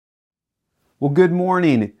Well, good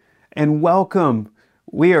morning and welcome.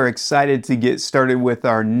 We are excited to get started with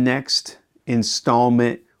our next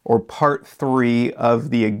installment or part 3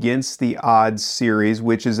 of the Against the Odds series,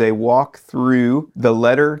 which is a walk through the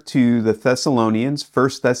letter to the Thessalonians.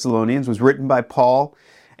 First Thessalonians was written by Paul.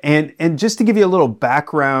 And just to give you a little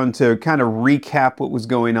background to kind of recap what was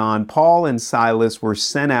going on, Paul and Silas were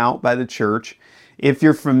sent out by the church. If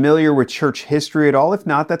you're familiar with church history at all, if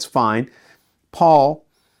not, that's fine. Paul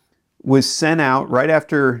was sent out right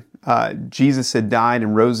after Jesus had died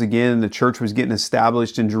and rose again. The church was getting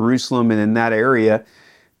established in Jerusalem and in that area.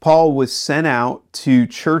 Paul was sent out to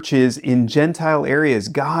churches in Gentile areas.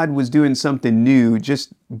 God was doing something new,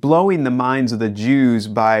 just blowing the minds of the Jews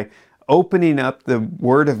by opening up the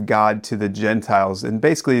Word of God to the Gentiles. And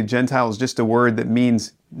basically, Gentile is just a word that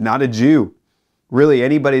means not a Jew. Really,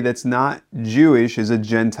 anybody that's not Jewish is a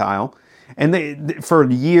Gentile. And for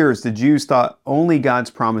years, the Jews thought only God's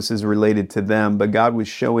promises related to them, but God was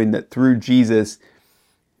showing that through Jesus,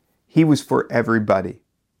 He was for everybody.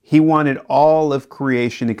 He wanted all of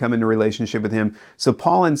creation to come into relationship with Him. So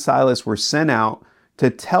Paul and Silas were sent out to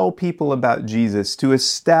tell people about Jesus, to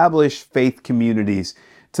establish faith communities,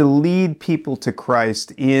 to lead people to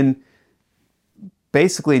Christ in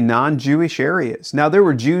basically non-Jewish areas. Now, there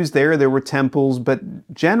were Jews there were temples,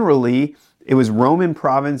 but generally, it was Roman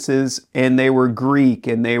provinces, and they were Greek,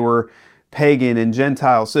 and they were pagan and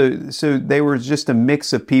Gentile. So they were just a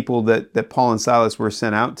mix of people that Paul and Silas were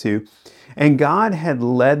sent out to. And God had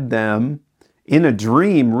led them in a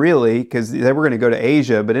dream, really, because they were going to go to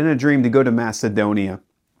Asia, but in a dream to go to Macedonia.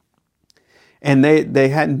 And they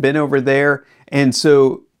hadn't been over there, and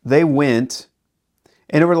so they went.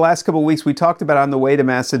 And over the last couple of weeks, we talked about on the way to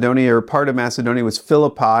Macedonia, or part of Macedonia was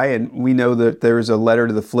Philippi, and we know that there's a letter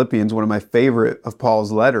to the Philippians, one of my favorite of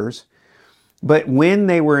Paul's letters. But when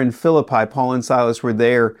they were in Philippi, Paul and Silas were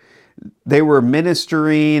there, they were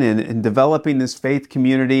ministering and developing this faith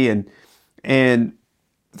community, and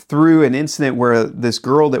through an incident where this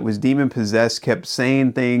girl that was demon-possessed kept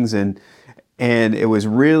saying things, and it was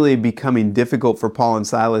really becoming difficult for Paul and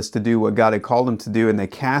Silas to do what God had called them to do, and they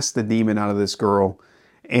cast the demon out of this girl.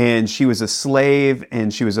 And she was a slave,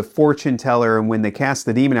 and she was a fortune teller. And when they cast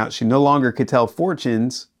the demon out, she no longer could tell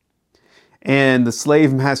fortunes. And the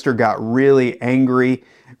slave master got really angry,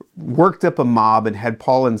 worked up a mob, and had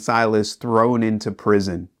Paul and Silas thrown into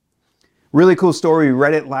prison. Really cool story. We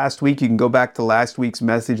read it last week. You can go back to last week's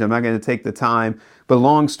message. I'm not going to take the time. But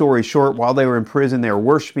long story short, while they were in prison, they were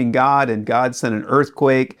worshiping God, and God sent an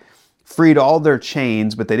earthquake, freed all their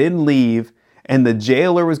chains, but they didn't leave. And the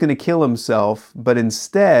jailer was going to kill himself, but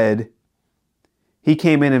instead, he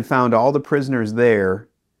came in and found all the prisoners there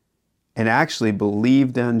and actually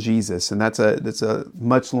believed on Jesus. And that's a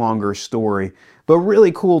much longer story, but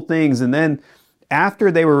really cool things. And then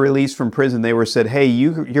after they were released from prison, they were said, hey,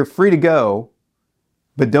 you're free to go,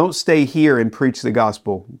 but don't stay here and preach the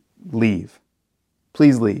gospel. Leave.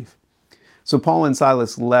 Please leave. So Paul and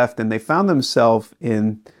Silas left, and they found themselves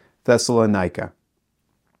in Thessalonica.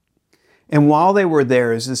 And while they were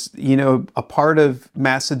there, is this, a part of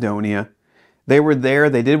Macedonia. They were there.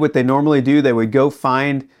 They did what they normally do. They would go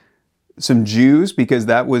find some Jews, because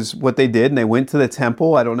that was what they did. And they went to the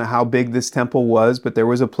temple. I don't know how big this temple was, but there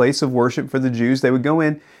was a place of worship for the Jews. They would go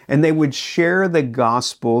in and they would share the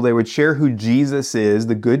gospel. They would share who Jesus is,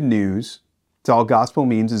 the good news. It's all gospel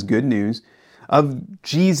means is good news of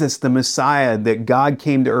Jesus, the Messiah, that God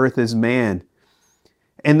came to earth as man.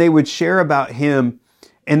 And they would share about Him.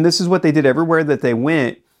 And this is what they did everywhere that they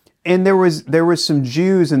went. And there was some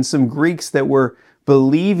Jews and some Greeks that were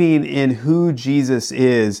believing in who Jesus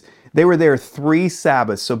is. They were there 3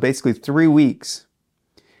 Sabbaths, so basically 3 weeks.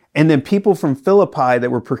 And then people from Philippi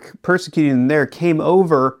that were persecuting them there came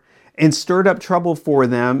over and stirred up trouble for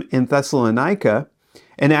them in Thessalonica.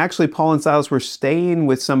 And actually, Paul and Silas were staying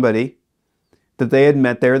with somebody that they had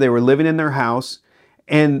met there. They were living in their house.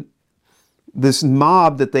 And this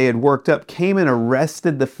mob that they had worked up came and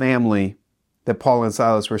arrested the family that Paul and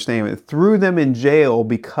Silas were staying with, threw them in jail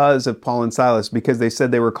because of Paul and Silas, because they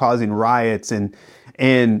said they were causing riots and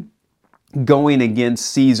going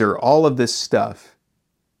against Caesar, all of this stuff.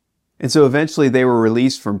 And so eventually they were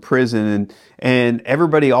released from prison, and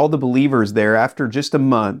everybody, all the believers there, after just a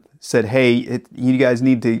month, said, hey, you guys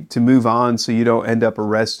need to move on so you don't end up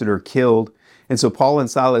arrested or killed. And so Paul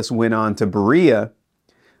and Silas went on to Berea.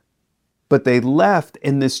 But they left,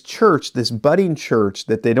 and this church, this budding church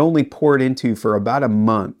that they'd only poured into for about a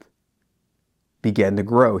month, began to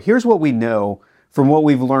grow. Here's what we know from what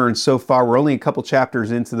we've learned so far. We're only a couple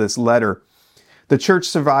chapters into this letter. The church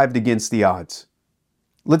survived against the odds.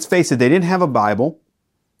 Let's face it, they didn't have a Bible.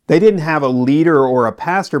 They didn't have a leader or a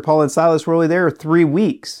pastor. Paul and Silas were only there 3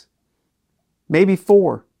 weeks, maybe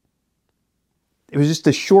 4. It was just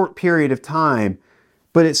a short period of time,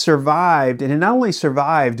 but it survived, and it not only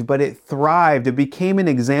survived, but it thrived. It became an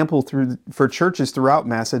example for churches throughout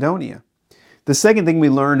Macedonia. The second thing we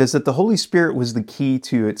learned is that the Holy Spirit was the key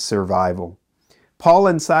to its survival. Paul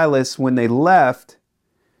and Silas, when they left,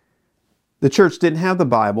 the church didn't have the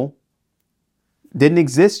Bible, didn't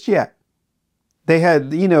exist yet. They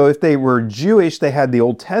had, if they were Jewish, they had the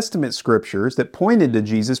Old Testament scriptures that pointed to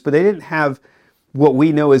Jesus, but they didn't have what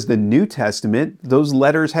we know as the New Testament. Those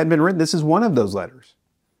letters hadn't been written. This is one of those letters.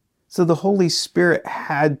 So the Holy Spirit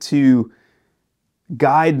had to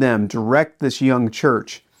guide them, direct this young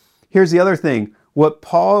church. Here's the other thing. What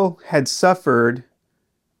Paul had suffered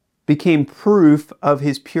became proof of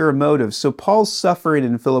his pure motives. So Paul's suffering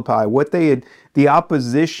in Philippi, the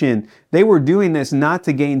opposition, they were doing this not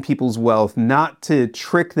to gain people's wealth, not to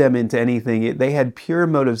trick them into anything. They had pure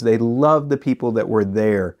motives. They loved the people that were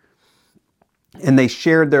there, and they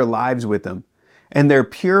shared their lives with them. And their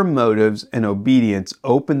pure motives and obedience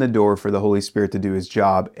opened the door for the Holy Spirit to do his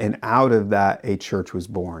job, and out of that, a church was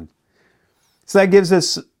born. So that gives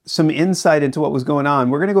us some insight into what was going on.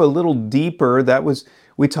 We're going to go a little deeper.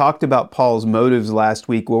 We talked about Paul's motives last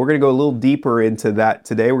week. Well, we're going to go a little deeper into that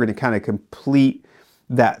today. We're going to kind of complete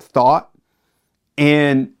that thought.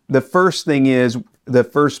 And the first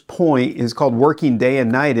point is called working day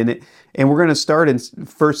and night. And we're going to start in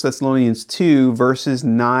 1 Thessalonians 2, verses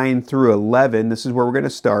 9 through 11. This is where we're going to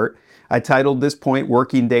start. I titled this point,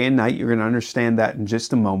 Working Day and Night. You're going to understand that in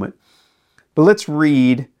just a moment. But let's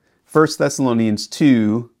read 1 Thessalonians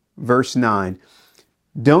 2, verse 9.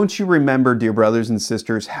 Don't you remember, dear brothers and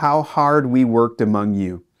sisters, how hard we worked among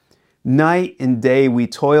you? Night and day we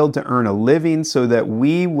toiled to earn a living so that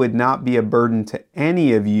we would not be a burden to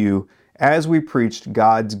any of you as we preached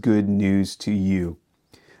God's good news to you.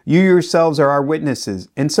 You yourselves are our witnesses,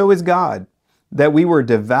 and so is God, that we were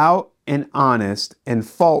devout and honest and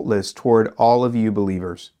faultless toward all of you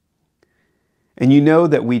believers. And you know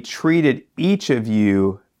that we treated each of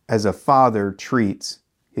you as a father treats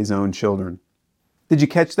his own children. Did you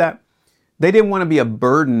catch that? They didn't want to be a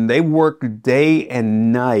burden. They worked day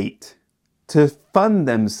and night to fund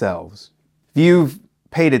themselves. If you've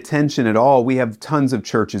paid attention at all, we have tons of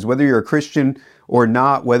churches, whether you're a Christian or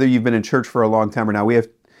not, whether you've been in church for a long time or not. We have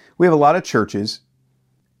a lot of churches,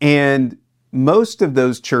 and most of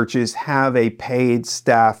those churches have a paid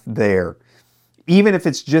staff there. Even if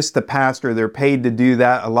it's just the pastor, they're paid to do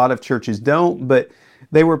that. A lot of churches don't, but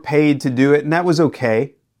they were paid to do it, and that was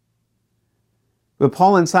okay. But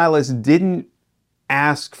Paul and Silas didn't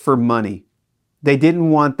ask for money. They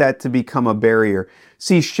didn't want that to become a barrier.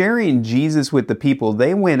 See, sharing Jesus with the people,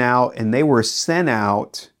 they went out and they were sent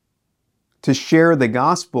out to share the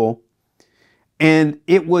gospel, and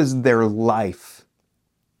it was their life.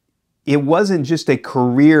 It wasn't just a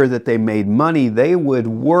career that they made money. They would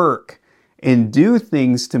work and do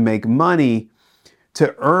things to make money,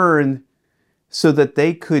 to earn, so that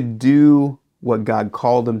they could do what God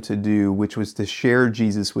called them to do, which was to share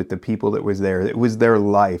Jesus with the people that was there. It was their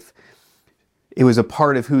life. It was a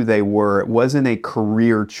part of who they were. It wasn't a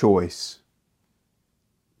career choice.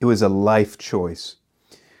 It was a life choice.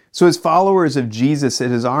 So as followers of Jesus,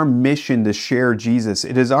 it is our mission to share Jesus.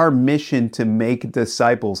 It is our mission to make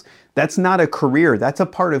disciples. That's not a career. That's a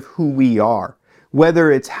part of who we are.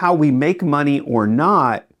 Whether it's how we make money or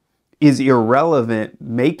not is irrelevant.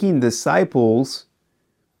 Making disciples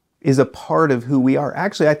is a part of who we are.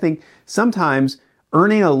 Actually, I think sometimes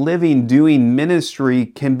earning a living doing ministry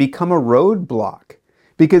can become a roadblock,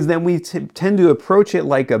 because then we tend to approach it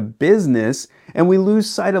like a business, and we lose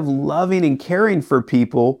sight of loving and caring for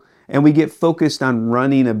people, and we get focused on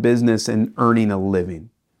running a business and earning a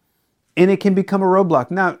living. And it can become a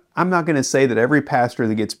roadblock. Now, I'm not going to say that every pastor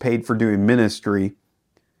that gets paid for doing ministry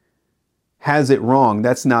has it wrong.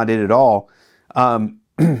 That's not it at all.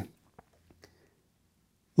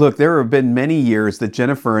 Look, there have been many years that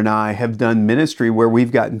Jennifer and I have done ministry where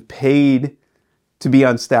we've gotten paid to be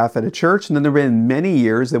on staff at a church, and then there have been many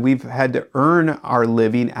years that we've had to earn our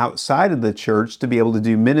living outside of the church to be able to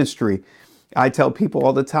do ministry. I tell people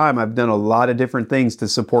all the time, I've done a lot of different things to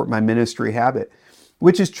support my ministry habit,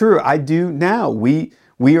 which is true. I do now. We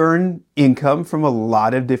earn income from a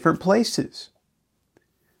lot of different places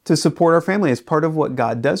to support our family as part of what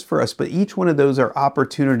God does for us. But each one of those are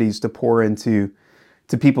opportunities to pour into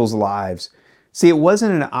people's lives. See, it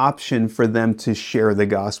wasn't an option for them to share the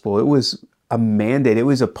gospel. It was a mandate. It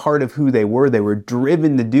was a part of who they were. They were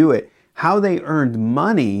driven to do it. How they earned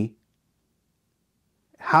money,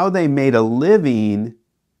 how they made a living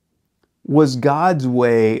was God's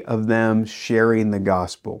way of them sharing the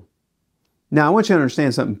gospel. Now, I want you to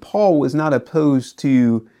understand something. Paul was not opposed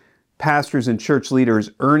to pastors and church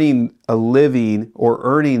leaders earning a living or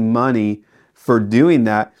earning money for doing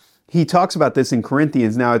that. He talks about this in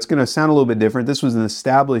Corinthians. Now, it's going to sound a little bit different. This was an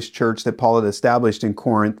established church that Paul had established in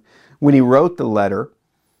Corinth when he wrote the letter.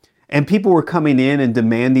 And people were coming in and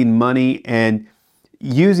demanding money and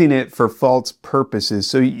using it for false purposes.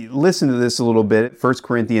 So listen to this a little bit. 1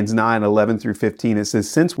 Corinthians 9, 11 through 15. It says,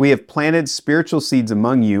 "Since we have planted spiritual seeds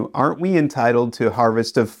among you, aren't we entitled to a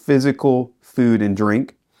harvest of physical food and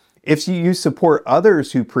drink? If you support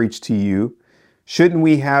others who preach to you, shouldn't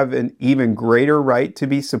we have an even greater right to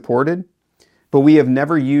be supported? But we have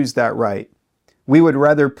never used that right. We would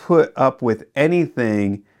rather put up with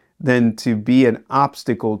anything than to be an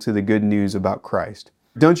obstacle to the good news about Christ.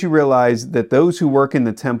 Don't you realize that those who work in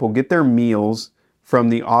the temple get their meals from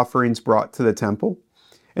the offerings brought to the temple?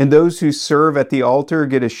 And those who serve at the altar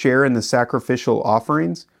get a share in the sacrificial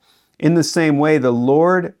offerings? In the same way, the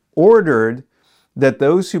Lord ordered that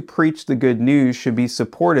those who preach the good news should be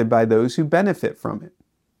supported by those who benefit from it.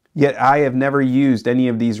 Yet I have never used any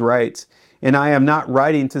of these rights, and I am not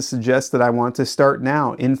writing to suggest that I want to start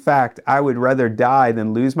now. In fact, I would rather die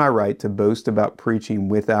than lose my right to boast about preaching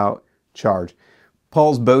without charge."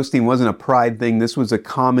 Paul's boasting wasn't a pride thing. This was a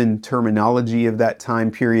common terminology of that time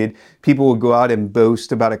period. People would go out and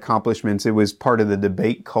boast about accomplishments. It was part of the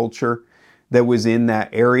debate culture that was in that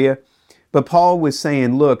area. But Paul was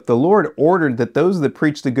saying, look, the Lord ordered that those that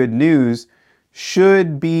preach the good news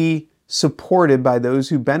should be supported by those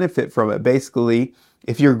who benefit from it. Basically,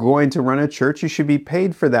 if you're going to run a church, you should be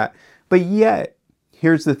paid for that. But yet,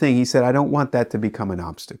 here's the thing. He said, I don't want that to become an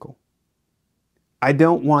obstacle. I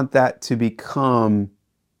don't want that to become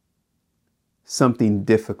something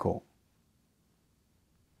difficult.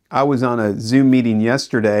 I was on a Zoom meeting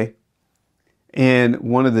yesterday, and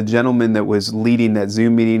one of the gentlemen that was leading that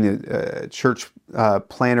Zoom meeting, a church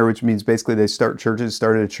planner, which means basically they started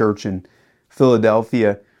a church in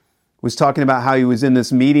Philadelphia, was talking about how he was in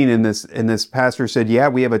this meeting, and this pastor said, yeah,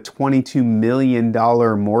 we have a $22 million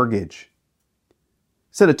mortgage.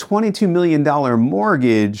 He said, a $22 million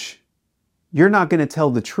mortgage? You're not going to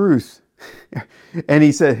tell the truth. And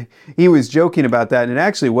he said, he was joking about that. And it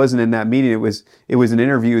actually wasn't in that meeting. It was an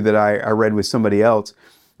interview that I read with somebody else.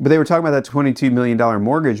 But they were talking about that $22 million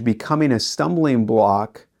mortgage becoming a stumbling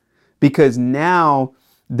block because now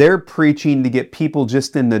they're preaching to get people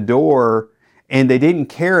just in the door, and they didn't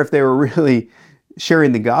care if they were really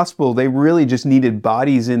sharing the gospel. They really just needed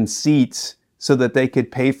bodies in seats so that they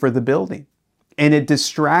could pay for the building. And it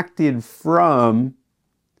distracted from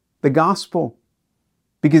the gospel,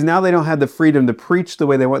 because now they don't have the freedom to preach the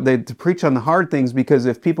way they want, to preach on the hard things, because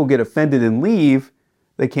if people get offended and leave,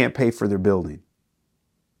 they can't pay for their building.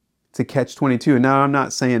 It's a catch-22. And now I'm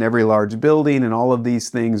not saying every large building and all of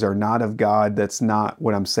these things are not of God. That's not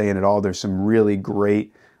what I'm saying at all. There's some really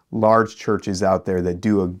great large churches out there that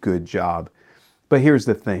do a good job. But here's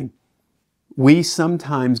the thing. We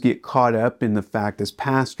sometimes get caught up in the fact as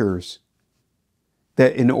pastors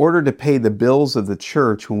that in order to pay the bills of the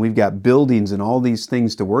church, when we've got buildings and all these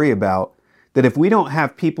things to worry about, that if we don't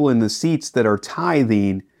have people in the seats that are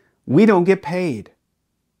tithing, we don't get paid.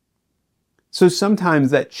 So sometimes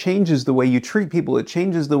that changes the way you treat people. It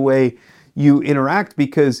changes the way you interact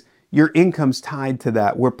because your income's tied to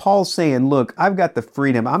that. Where Paul's saying, look, I've got the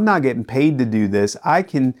freedom. I'm not getting paid to do this. I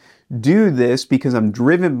can do this because I'm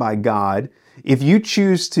driven by God. If you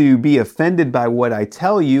choose to be offended by what I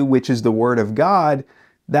tell you, which is the word of God,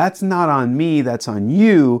 that's not on me, that's on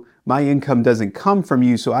you. My income doesn't come from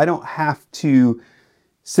you, so I don't have to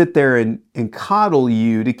sit there and coddle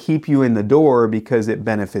you to keep you in the door because it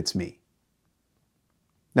benefits me.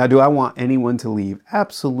 Now, do I want anyone to leave?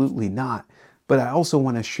 Absolutely not. But I also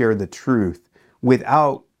want to share the truth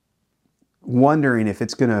without wondering if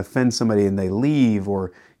it's going to offend somebody and they leave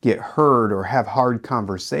or get hurt or have hard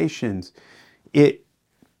conversations. It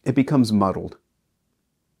becomes muddled.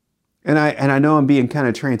 And I know I'm being kind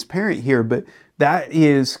of transparent here, but that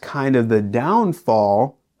is kind of the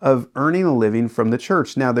downfall of earning a living from the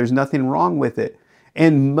church. Now, there's nothing wrong with it.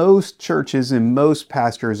 And most churches and most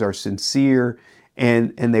pastors are sincere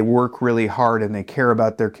and they work really hard and they care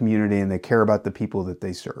about their community and they care about the people that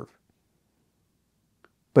they serve.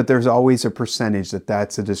 But there's always a percentage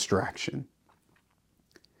that's a distraction.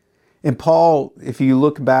 And Paul, if you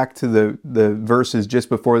look back to the verses just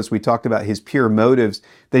before this, we talked about his pure motives,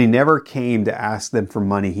 that he never came to ask them for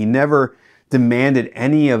money. He never demanded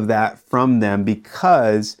any of that from them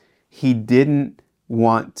because he didn't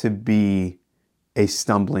want to be a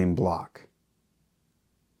stumbling block.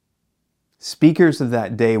 speakers of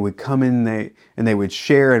that day would come in and they would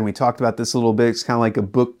share, and we talked about this a little bit. It's kind of like a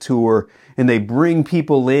book tour, and they bring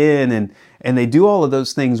people in and they do all of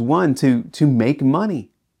those things, one, to make money,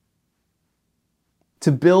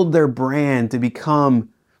 to build their brand, to become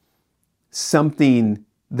something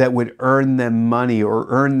that would earn them money or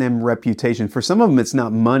earn them reputation. For some of them, it's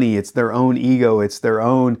not money, it's their own ego, it's their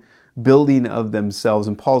own building of themselves.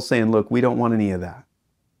 And Paul's saying, look, we don't want any of that.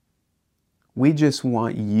 We just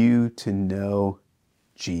want you to know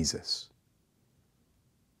Jesus.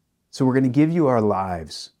 So we're going to give you our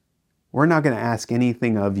lives. We're not going to ask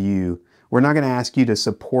anything of you. We're not going to ask you to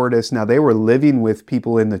support us. Now, they were living with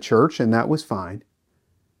people in the church, and that was fine.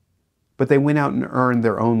 But they went out and earned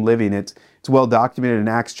their own living. It's well documented in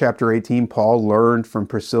Acts chapter 18. Paul learned from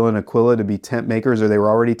Priscilla and Aquila to be tent makers, or they were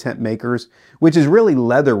already tent makers, which is really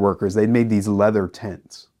leather workers. They made these leather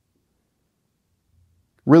tents.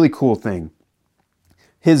 Really cool thing.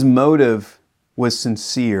 His motive was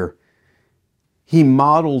sincere. He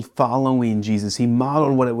modeled following Jesus. He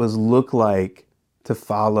modeled what it was look like to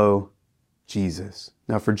follow Jesus.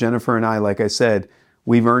 Now for Jennifer and I, like I said,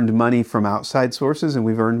 we've earned money from outside sources and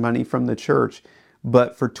we've earned money from the church.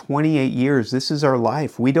 But for 28 years, this is our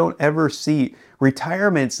life. We don't ever see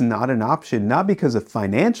retirement's not an option, not because of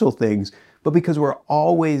financial things, but because we're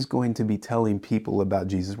always going to be telling people about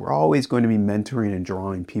Jesus. We're always going to be mentoring and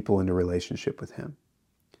drawing people into relationship with Him.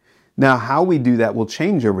 Now, how we do that will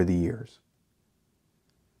change over the years,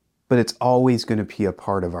 but it's always going to be a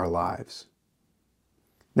part of our lives.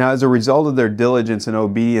 Now, as a result of their diligence and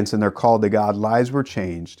obedience and their call to God, lives were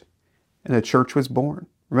changed and a church was born.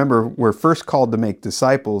 Remember, we're first called to make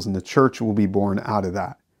disciples, and the church will be born out of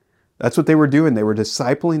that. That's what they were doing. They were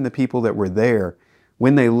discipling the people that were there.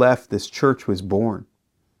 When they left, this church was born.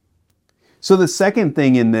 So the second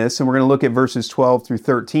thing in this, and we're going to look at verses 12 through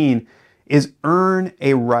 13, is earn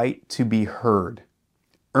a right to be heard.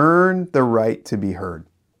 Earn the right to be heard.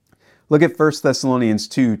 Look at 1 Thessalonians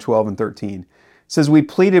 2, 12 and 13. It says, we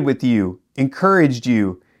pleaded with you, encouraged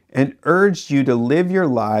you, and urged you to live your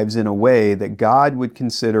lives in a way that God would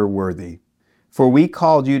consider worthy. For we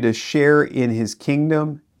called you to share in His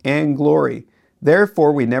kingdom and glory.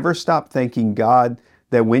 Therefore, we never stopped thanking God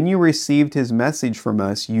that when you received His message from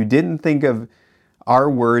us, you didn't think of our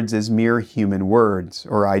words as mere human words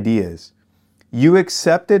or ideas. You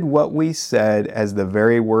accepted what we said as the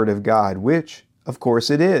very word of God, which, of course,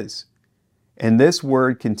 it is. And this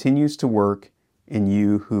word continues to work in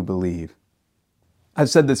you who believe. I've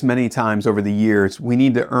said this many times over the years, we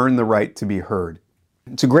need to earn the right to be heard.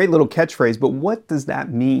 It's a great little catchphrase, but what does that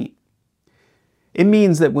mean? It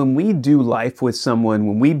means that when we do life with someone,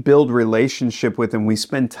 when we build relationship with them, we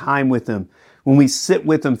spend time with them, when we sit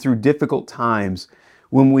with them through difficult times,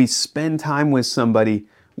 when we spend time with somebody,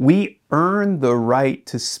 we earn the right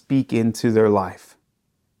to speak into their life.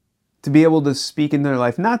 To be able to speak into their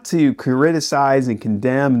life, not to criticize and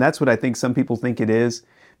condemn. That's what I think some people think it is.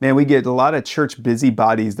 Man, we get a lot of church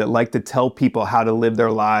busybodies that like to tell people how to live their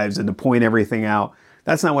lives and to point everything out.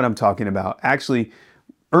 That's not what I'm talking about. Actually,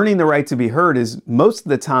 earning the right to be heard is most of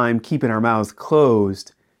the time keeping our mouths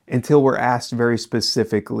closed until we're asked very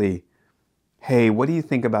specifically, hey, what do you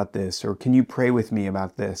think about this? Or can you pray with me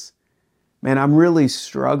about this? Man, I'm really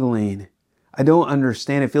struggling. I don't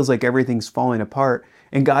understand. It feels like everything's falling apart.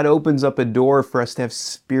 And God opens up a door for us to have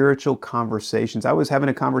spiritual conversations. I was having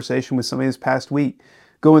a conversation with somebody this past week,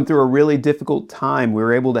 going through a really difficult time. We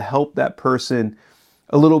were able to help that person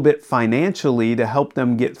a little bit financially to help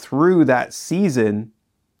them get through that season.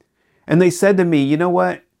 And they said to me, you know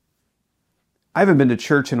what? I haven't been to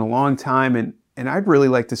church in a long time, and I'd really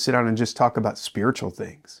like to sit down and just talk about spiritual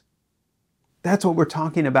things. That's what we're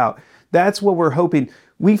talking about. That's what we're hoping.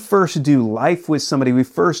 We first do life with somebody. We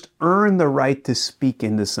first earn the right to speak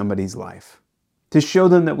into somebody's life, to show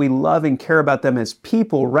them that we love and care about them as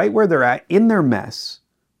people right where they're at in their mess,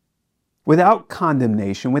 without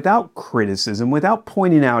condemnation, without criticism, without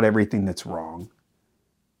pointing out everything that's wrong,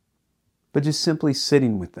 but just simply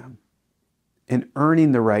sitting with them and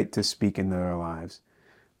earning the right to speak into their lives.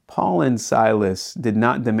 Paul and Silas did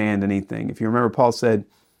not demand anything. If you remember, Paul said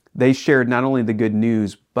they shared not only the good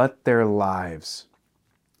news, but their lives.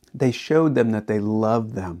 They showed them that they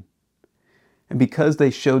loved them. And because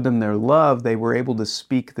they showed them their love, they were able to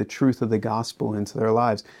speak the truth of the gospel into their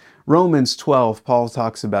lives. Romans 12, Paul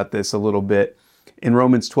talks about this a little bit. In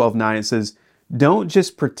Romans 12:9, it says, don't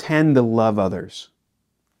just pretend to love others.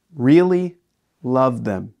 Really love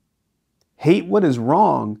them. Hate what is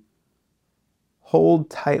wrong. Hold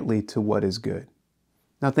tightly to what is good.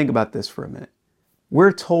 Now think about this for a minute.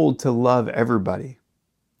 We're told to love everybody.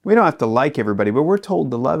 We don't have to like everybody, but we're told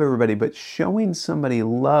to love everybody. But showing somebody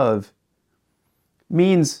love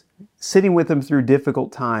means sitting with them through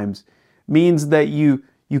difficult times, means that you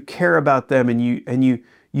care about them and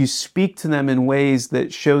you speak to them in ways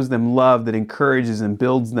that shows them love, that encourages and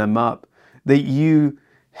builds them up, that you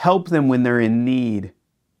help them when they're in need,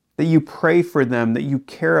 that you pray for them, that you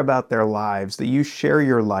care about their lives, that you share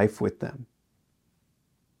your life with them.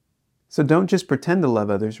 So don't just pretend to love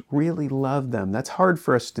others, really love them. That's hard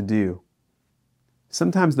for us to do.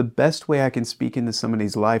 Sometimes the best way I can speak into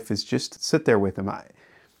somebody's life is just sit there with them.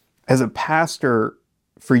 As a pastor,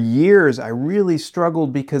 for years, I really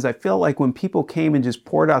struggled because I felt like when people came and just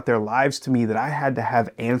poured out their lives to me that I had to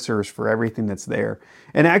have answers for everything that's there.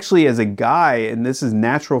 And actually, as a guy, and this is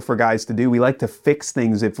natural for guys to do, we like to fix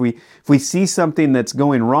things. If we see something that's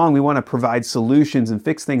going wrong, we want to provide solutions and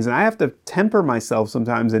fix things. And I have to temper myself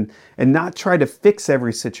sometimes and not try to fix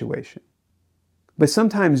every situation. But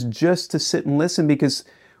sometimes just to sit and listen, because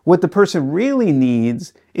what the person really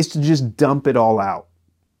needs is to just dump it all out.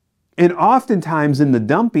 And oftentimes in the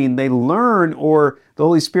dumping, they learn, or the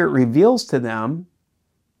Holy Spirit reveals to them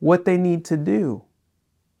what they need to do.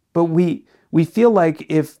 But we feel like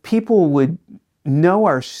if people would know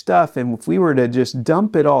our stuff, and if we were to just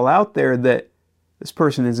dump it all out there, that this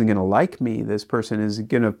person isn't going to like me, this person is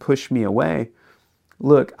going to push me away.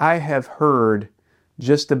 Look, I have heard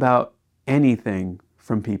just about anything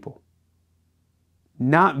from people.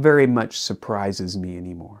 Not very much surprises me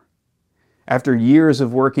anymore. After years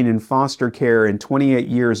of working in foster care and 28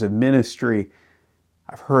 years of ministry,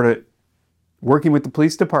 I've heard it working with the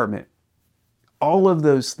police department. All of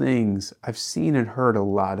those things, I've seen and heard a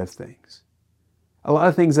lot of things. A lot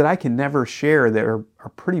of things that I can never share that are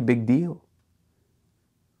pretty big deal.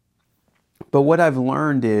 But what I've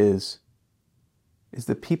learned is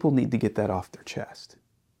that people need to get that off their chest.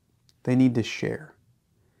 They need to share.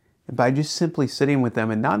 And by just simply sitting with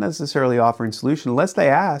them and not necessarily offering solution, unless they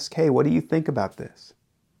ask, hey, what do you think about this?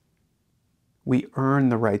 We earn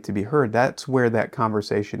the right to be heard. That's where that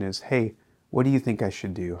conversation is. Hey, what do you think I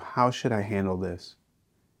should do? How should I handle this?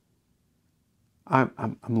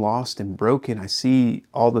 I'm lost and broken. I see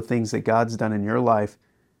all the things that God's done in your life,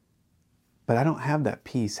 but I don't have that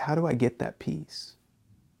peace. How do I get that peace?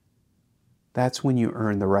 That's when you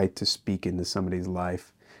earn the right to speak into somebody's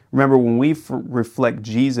life. Remember, when we reflect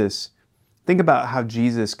Jesus, think about how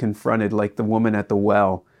Jesus confronted, like the woman at the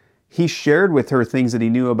well. He shared with her things that he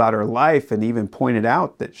knew about her life and even pointed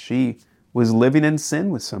out that she was living in sin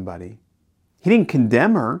with somebody. He didn't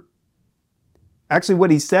condemn her. Actually,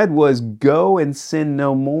 what he said was, go and sin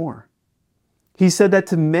no more. He said that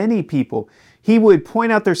to many people. He would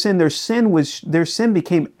point out their sin. Their sin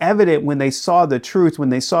became evident when they saw the truth, when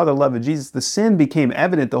they saw the love of Jesus. The sin became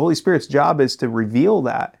evident. The Holy Spirit's job is to reveal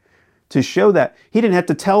that, to show that. He didn't have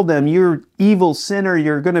to tell them, you're evil sinner,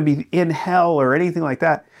 you're going to be in hell or anything like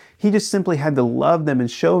that. He just simply had to love them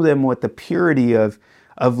and show them what the purity of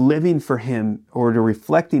living for him or to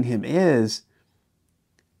reflecting him is,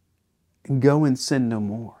 and go and sin no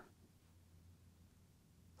more.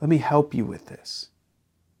 Let me help you with this.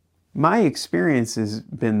 My experience has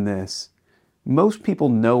been this. Most people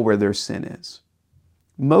know where their sin is.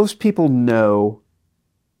 Most people know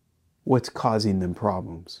what's causing them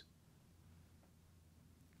problems.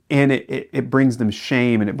 And it brings them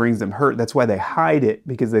shame and it brings them hurt. That's why they hide it,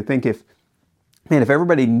 because they think if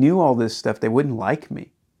everybody knew all this stuff, they wouldn't like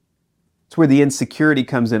me. It's where the insecurity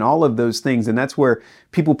comes in, all of those things. And that's where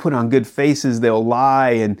people put on good faces. They'll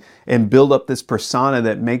lie and build up this persona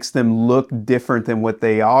that makes them look different than what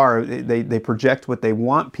they are. They project what they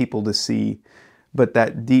want people to see, but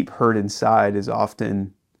that deep hurt inside is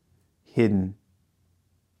often hidden.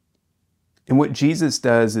 And what Jesus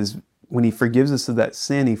does is, when he forgives us of that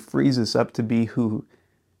sin, he frees us up to be who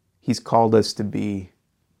he's called us to be.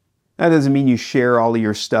 That doesn't mean you share all of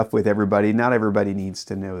your stuff with everybody. Not everybody needs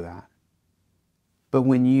to know that. But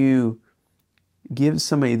when you give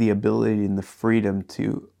somebody the ability and the freedom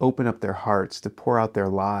to open up their hearts, to pour out their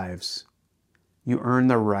lives, you earn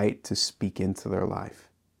the right to speak into their life,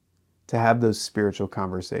 to have those spiritual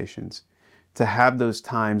conversations, to have those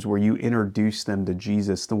times where you introduce them to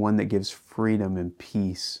Jesus, the one that gives freedom and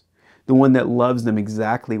peace, the one that loves them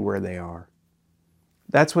exactly where they are.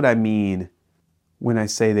 That's what I mean when I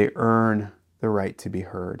say they earn the right to be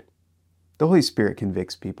heard. The Holy Spirit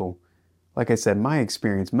convicts people. Like I said, my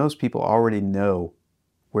experience, most people already know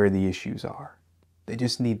where the issues are. They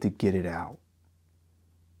just need to get it out.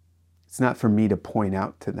 It's not for me to point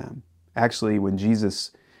out to them. Actually, when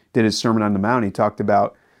Jesus did his Sermon on the Mount, he talked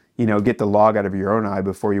about, get the log out of your own eye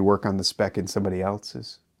before you work on the speck in somebody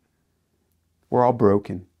else's. We're all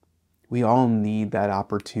broken. We all need that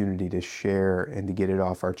opportunity to share and to get it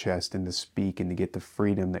off our chest and to speak and to get the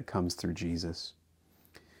freedom that comes through Jesus.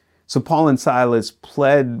 So Paul and Silas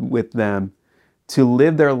pled with them to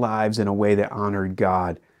live their lives in a way that honored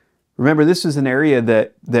God. Remember, this was an area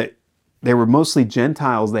that they were mostly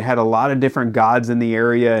Gentiles. They had a lot of different gods in the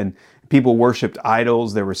area, and people worshiped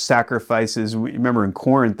idols. There were sacrifices. Remember, in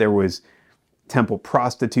Corinth, there was temple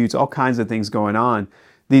prostitutes, all kinds of things going on.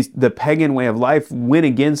 The pagan way of life went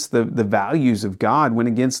against the values of God, went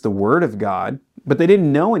against the word of God, but they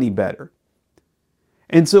didn't know any better.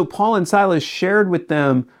 And so Paul and Silas shared with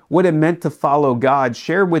them what it meant to follow God,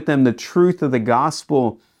 shared with them the truth of the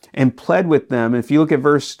gospel, and pled with them. If you look at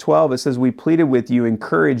verse 12, it says, we pleaded with you,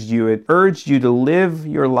 encouraged you, and urged you to live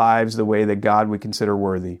your lives the way that God would consider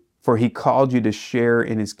worthy. For he called you to share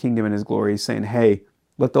in his kingdom and his glory, saying, hey,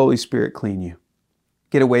 let the Holy Spirit clean you.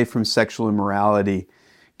 Get away from sexual immorality.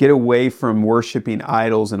 Get away from worshiping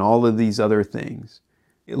idols and all of these other things.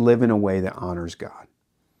 Live in a way that honors God.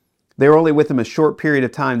 They were only with him a short period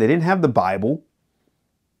of time. They didn't have the Bible.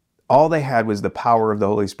 All they had was the power of the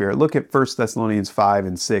Holy Spirit. Look at 1 Thessalonians 5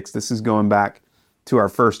 and 6. This is going back to our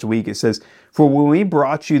first week. It says, for when we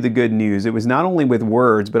brought you the good news, it was not only with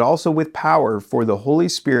words, but also with power, for the Holy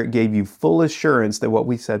Spirit gave you full assurance that what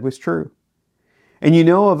we said was true. And you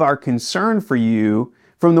know of our concern for you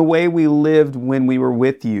from the way we lived when we were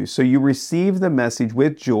with you. So you received the message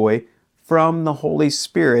with joy from the Holy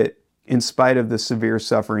Spirit in spite of the severe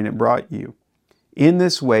suffering it brought you. In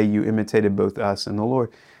this way, you imitated both us and the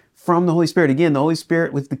Lord. From the Holy Spirit. Again, the Holy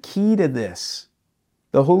Spirit was the key to this.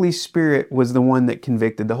 The Holy Spirit was the one that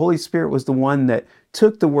convicted. The Holy Spirit was the one that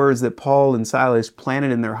took the words that Paul and Silas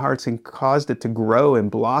planted in their hearts and caused it to grow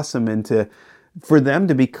and blossom and for them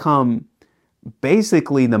to become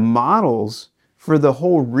basically the models for the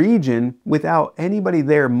whole region without anybody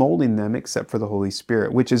there molding them except for the Holy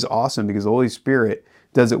Spirit, which is awesome because the Holy Spirit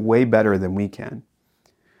does it way better than we can.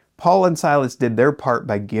 Paul and Silas did their part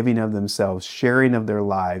by giving of themselves, sharing of their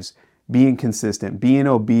lives, being consistent, being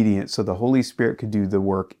obedient so the Holy Spirit could do the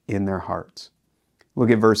work in their hearts.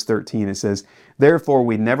 Look at verse 13. It says, therefore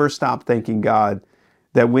we never stop thanking God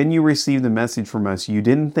that when you received the message from us, you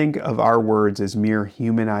didn't think of our words as mere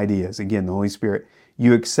human ideas. Again, the Holy Spirit.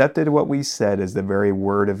 You accepted what we said as the very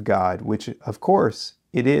word of God, which of course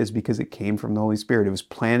it is because it came from the Holy Spirit. It was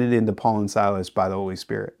planted into Paul and Silas by the Holy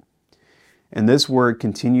Spirit. And this word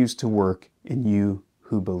continues to work in you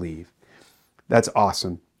who believe. That's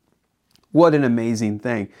awesome. What an amazing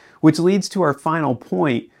thing. Which leads to our final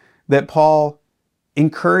point that Paul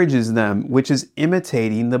encourages them, which is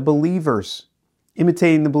imitating the believers.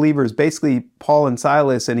 Imitating the believers. Basically, Paul and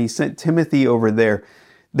Silas, and he sent Timothy over there.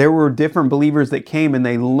 There were different believers that came and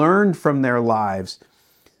they learned from their lives.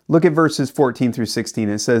 Look at verses 14 through 16.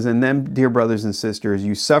 It says, and then, dear brothers and sisters,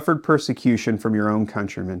 you suffered persecution from your own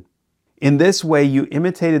countrymen. In this way, you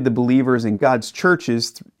imitated the believers in God's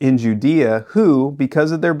churches in Judea, who,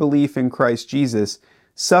 because of their belief in Christ Jesus,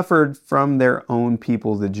 suffered from their own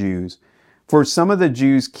people, the Jews. For some of the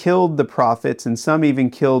Jews killed the prophets, and some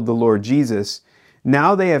even killed the Lord Jesus.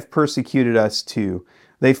 Now they have persecuted us too.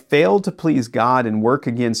 They failed to please God and work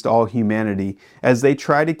against all humanity, as they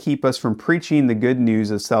try to keep us from preaching the good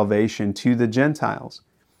news of salvation to the Gentiles.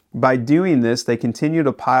 By doing this, they continue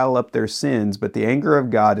to pile up their sins, but the anger of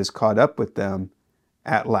God is caught up with them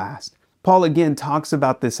at last. Paul again talks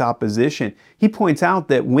about this opposition. He points out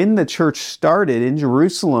that when the church started in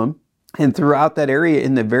Jerusalem and throughout that area,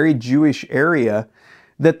 in the very Jewish area,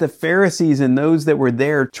 that the Pharisees and those that were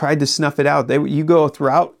there tried to snuff it out. You go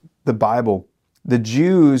throughout the Bible, the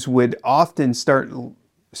Jews would often start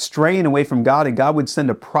straying away from God, and God would send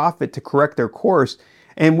a prophet to correct their course.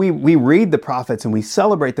 And we read the prophets and we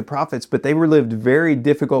celebrate the prophets, but they were lived very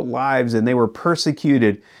difficult lives and they were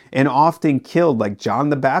persecuted and often killed, like John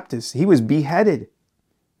the Baptist. He was beheaded.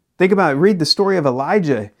 Think about it. Read the story of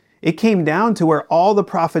Elijah. It came down to where all the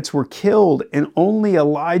prophets were killed and only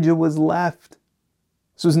Elijah was left.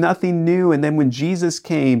 This was nothing new. And then when Jesus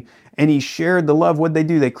came and he shared the love, what'd they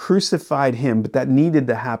do? They crucified him, but that needed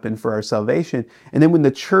to happen for our salvation. And then when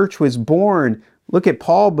the church was born, look at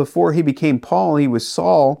Paul. Before he became Paul, he was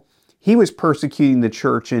Saul. He was persecuting the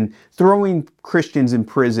church and throwing Christians in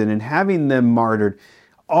prison and having them martyred.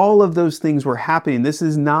 All of those things were happening. This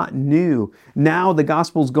is not new. Now the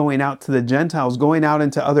gospel's going out to the Gentiles, going out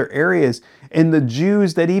into other areas. And the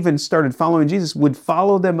Jews that even started following Jesus would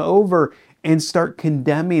follow them over and start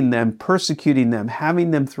condemning them, persecuting them, having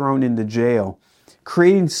them thrown into jail,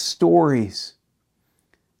 creating stories,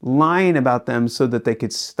 lying about them so that they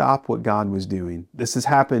could stop what God was doing. This has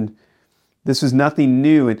happened. This is nothing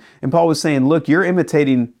new. And Paul was saying, look, you're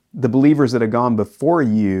imitating the believers that have gone before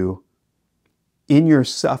you in your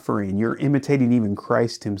suffering. You're imitating even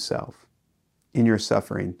Christ himself in your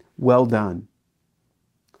suffering. Well done.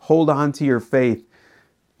 hold on to your faith.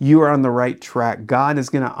 You are on the right track. God is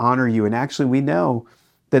going to honor you. And actually, we know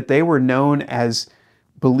that they were known as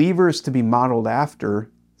believers to be modeled after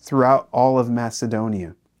throughout all of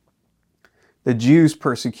Macedonia. The Jews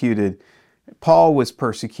persecuted. Paul was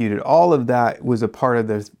persecuted. All of that was a part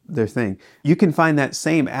of their thing. You can find that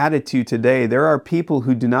same attitude today. There are people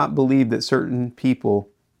who do not believe that certain people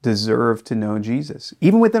deserve to know Jesus,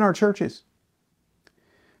 even within our churches.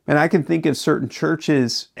 And I can think of certain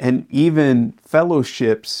churches and even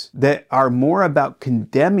fellowships that are more about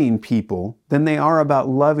condemning people than they are about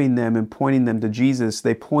loving them and pointing them to Jesus.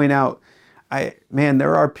 They point out,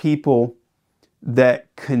 there are people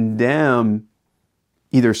that condemn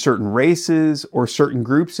either certain races or certain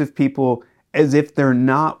groups of people as if they're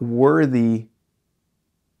not worthy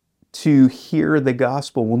to hear the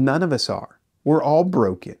gospel. Well, none of us are. We're all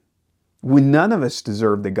broken. None of us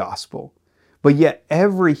deserve the gospel. But yet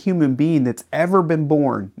every human being that's ever been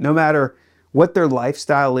born, no matter what their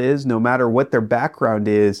lifestyle is, no matter what their background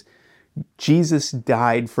is, Jesus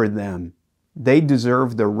died for them. They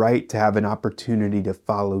deserve the right to have an opportunity to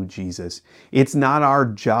follow Jesus. It's not our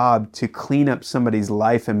job to clean up somebody's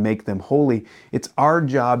life and make them holy. It's our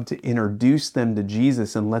job to introduce them to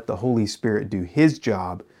Jesus and let the Holy Spirit do His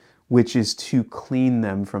job, which is to clean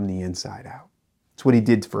them from the inside out. It's what He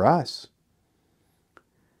did for us.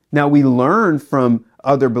 Now, we learn from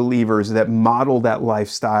other believers that model that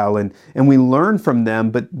lifestyle, and we learn from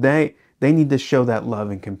them, but they need to show that love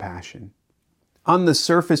and compassion. On the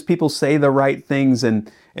surface, people say the right things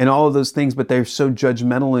and all of those things, but they're so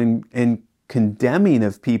judgmental and condemning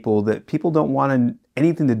of people that people don't want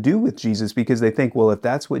anything to do with Jesus because they think, well, if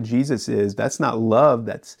that's what Jesus is, that's not love,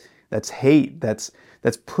 that's hate, that's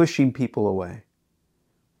pushing people away.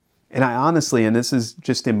 And I honestly, and this is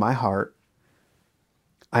just in my heart,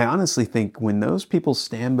 I honestly think when those people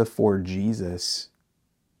stand before Jesus,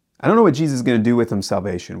 I don't know what Jesus is going to do with them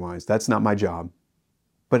salvation-wise. That's not my job.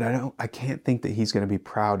 But I can't think that He's going to be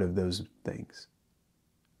proud of those things.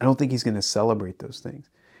 I don't think He's going to celebrate those things.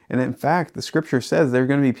 And in fact, the scripture says there are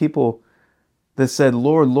going to be people that said,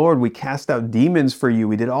 Lord, Lord, we cast out demons for you.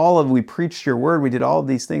 We preached your word. We did all of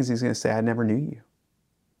these things. He's going to say, I never knew you.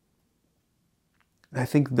 And I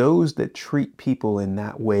think those that treat people in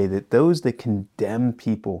that way, that those that condemn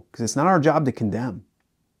people, because it's not our job to condemn.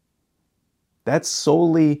 That's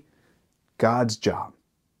solely God's job.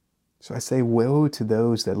 So I say, woe to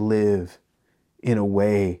those that live in a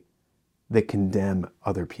way that condemn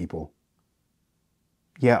other people.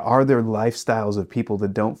 Yeah, are there lifestyles of people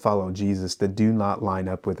that don't follow Jesus, that do not line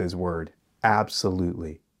up with His word?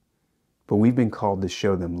 Absolutely. But we've been called to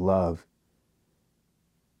show them love,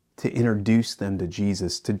 to introduce them to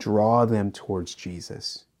Jesus, to draw them towards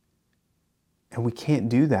Jesus. And we can't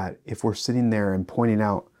do that if we're sitting there and pointing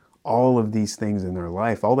out all of these things in their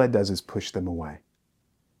life. All that does is push them away.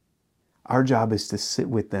 Our job is to sit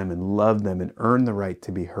with them and love them and earn the right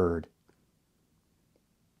to be heard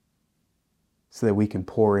so that we can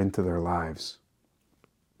pour into their lives.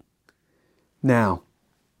 Now,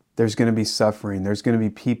 there's going to be suffering. There's going to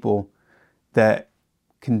be people that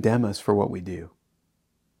condemn us for what we do.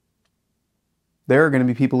 There are going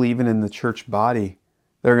to be people even in the church body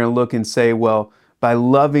that are going to look and say, well, by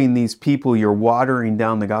loving these people, you're watering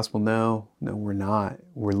down the gospel. No, we're not.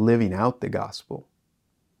 We're living out the gospel.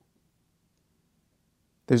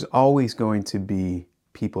 There's always going to be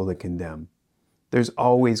people that condemn. There's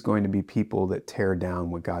always going to be people that tear down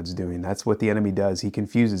what God's doing. That's what the enemy does. He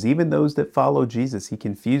confuses. Even those that follow Jesus, he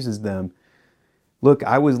confuses them. Look,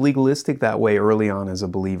 I was legalistic that way early on as a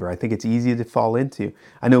believer. I think it's easy to fall into.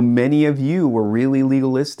 I know many of you were really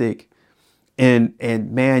legalistic, and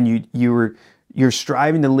man, you're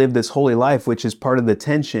striving to live this holy life, which is part of the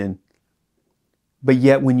tension. But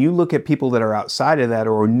yet when you look at people that are outside of that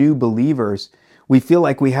or new believers, we feel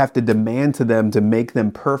like we have to demand to them to make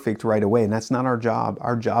them perfect right away. And that's not our job.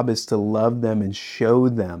 Our job is to love them and show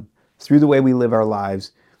them through the way we live our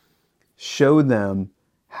lives, show them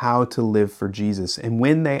how to live for Jesus. And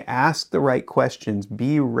when they ask the right questions,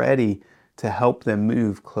 be ready to help them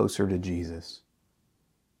move closer to Jesus.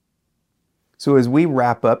 So as we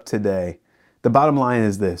wrap up today, the bottom line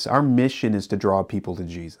is this: our mission is to draw people to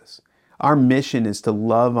Jesus. Our mission is to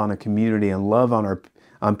love on a community and love on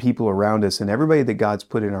people around us and everybody that God's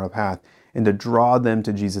put in our path, and to draw them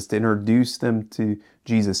to Jesus, to introduce them to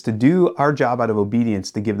Jesus, to do our job out of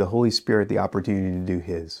obedience, to give the Holy Spirit the opportunity to do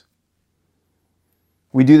His.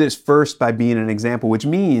 We do this first by being an example, which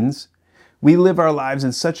means we live our lives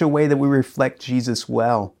in such a way that we reflect Jesus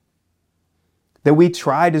well. That we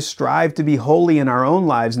try to strive to be holy in our own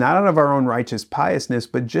lives, not out of our own righteous piousness,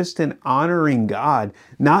 but just in honoring God,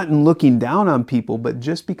 not in looking down on people, but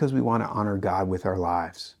just because we want to honor God with our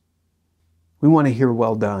lives. We want to hear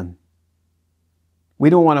well done. We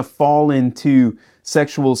don't want to fall into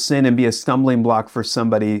sexual sin and be a stumbling block for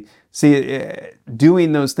somebody. See,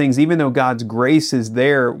 doing those things, even though God's grace is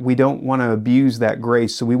there, we don't want to abuse that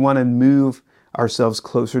grace. So we want to move ourselves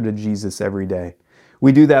closer to Jesus every day.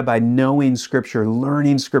 We do that by knowing Scripture,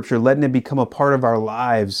 learning Scripture, letting it become a part of our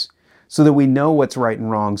lives so that we know what's right and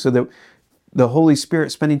wrong, so that the Holy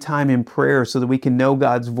Spirit, spending time in prayer so that we can know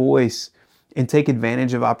God's voice and take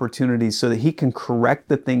advantage of opportunities so that He can correct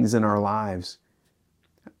the things in our lives.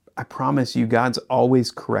 I promise you, God's always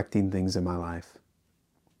correcting things in my life.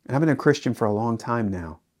 And I've been a Christian for a long time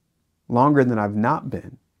now, longer than I've not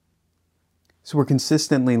been. So we're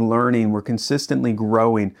consistently learning, we're consistently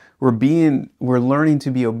growing, we're learning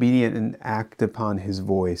to be obedient and act upon His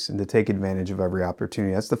voice and to take advantage of every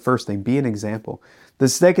opportunity. That's the first thing, be an example. The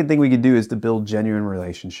second thing we could do is to build genuine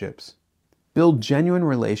relationships. Build genuine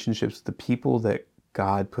relationships with the people that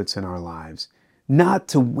God puts in our lives. Not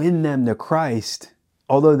to win them to Christ,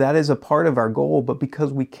 although that is a part of our goal, but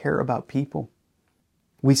because we care about people.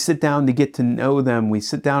 We sit down to get to know them. We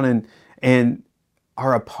sit down and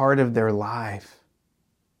are a part of their life.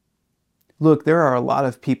 Look, there are a lot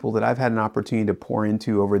of people that I've had an opportunity to pour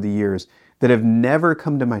into over the years that have never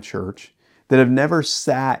come to my church, that have never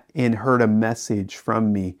sat and heard a message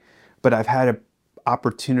from me, but I've had an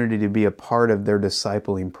opportunity to be a part of their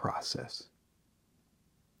discipling process.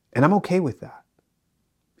 And I'm okay with that.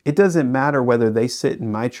 It doesn't matter whether they sit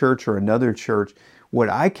in my church or another church. What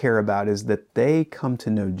I care about is that they come to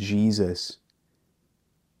know Jesus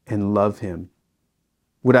and love Him.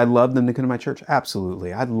 Would I love them to come to my church?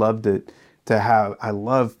 Absolutely. I'd love I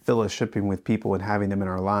love fellowshipping with people and having them in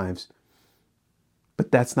our lives.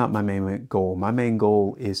 But that's not my main goal. My main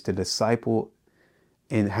goal is to disciple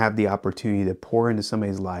and have the opportunity to pour into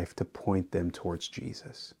somebody's life to point them towards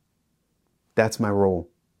Jesus. That's my role.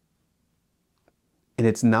 And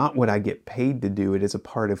it's not what I get paid to do. It is a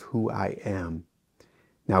part of who I am.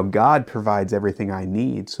 Now, God provides everything I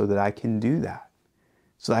need so that I can do that.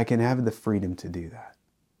 So I can have the freedom to do that.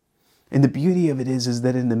 And the beauty of it is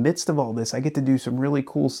that in the midst of all this, I get to do some really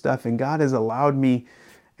cool stuff. And God has allowed me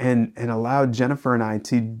and allowed Jennifer and I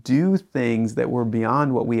to do things that were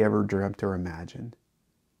beyond what we ever dreamt or imagined.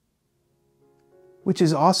 Which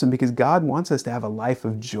is awesome because God wants us to have a life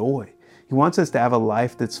of joy. He wants us to have a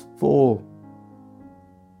life that's full.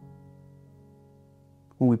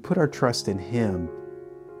 When we put our trust in Him,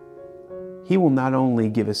 He will not only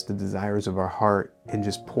give us the desires of our heart and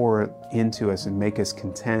just pour it into us and make us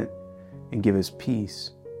content and give us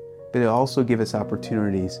peace, but He'll also give us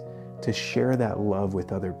opportunities to share that love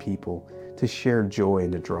with other people, to share joy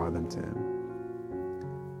and to draw them to Him.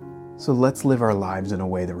 So let's live our lives in a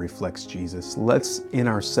way that reflects Jesus. Let's in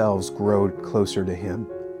ourselves grow closer to Him.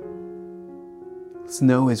 Let's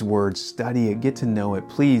know His Word, study it, get to know it.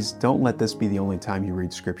 Please don't let this be the only time you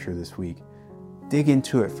read Scripture this week. Dig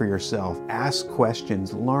into it for yourself. Ask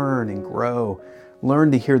questions, learn and grow. Learn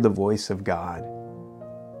to hear the voice of God.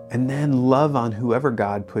 And then love on whoever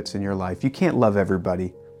God puts in your life. You can't love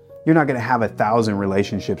everybody. You're not going to have 1,000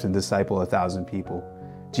 relationships and disciple 1,000 people.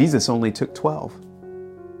 Jesus only took 12.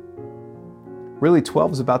 Really,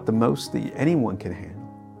 12 is about the most that anyone can handle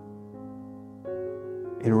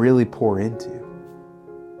and really pour into.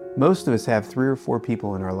 Most of us have 3 or 4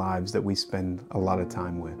 people in our lives that we spend a lot of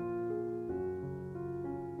time with.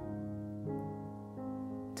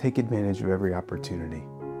 Take advantage of every opportunity.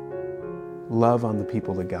 Love on the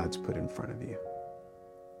people that God's put in front of you.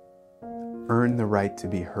 Earn the right to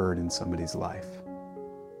be heard in somebody's life.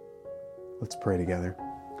 Let's pray together.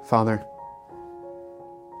 Father,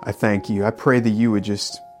 I thank You. I pray that You would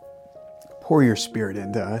just pour Your Spirit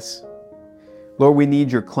into us. Lord, we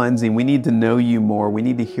need Your cleansing. We need to know You more. We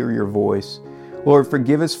need to hear Your voice. Lord,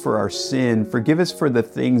 forgive us for our sin. Forgive us for the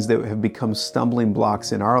things that have become stumbling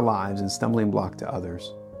blocks in our lives and stumbling block to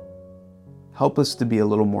others. Help us to be a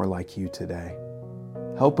little more like You today.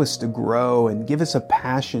 Help us to grow and give us a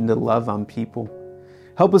passion to love on people.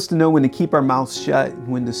 Help us to know when to keep our mouths shut and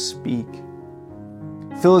when to speak.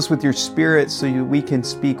 Fill us with Your Spirit so that we can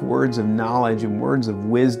speak words of knowledge and words of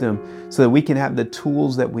wisdom so that we can have the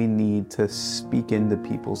tools that we need to speak into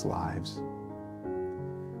people's lives.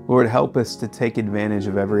 Lord, help us to take advantage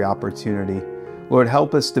of every opportunity. Lord,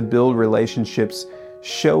 help us to build relationships.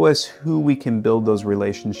 Show us who we can build those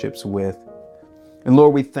relationships with. And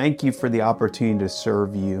Lord, we thank You for the opportunity to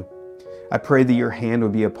serve You. I pray that Your hand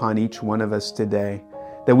would be upon each one of us today,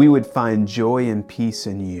 that we would find joy and peace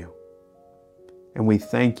in You. And we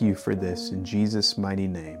thank you for this in Jesus' mighty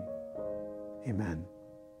name. Amen.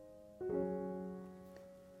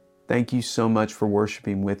 Thank you so much for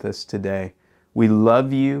worshiping with us today. We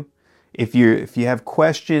love you. If you have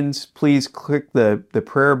questions, please click the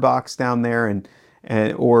prayer box down there and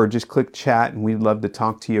or just click chat, and we'd love to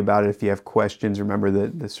talk to you about it if you have questions. Remember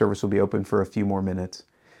that the service will be open for a few more minutes.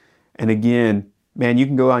 And again, man, you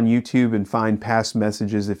can go on YouTube and find past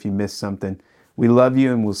messages if you missed something. We love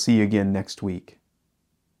you, and we'll see you again next week.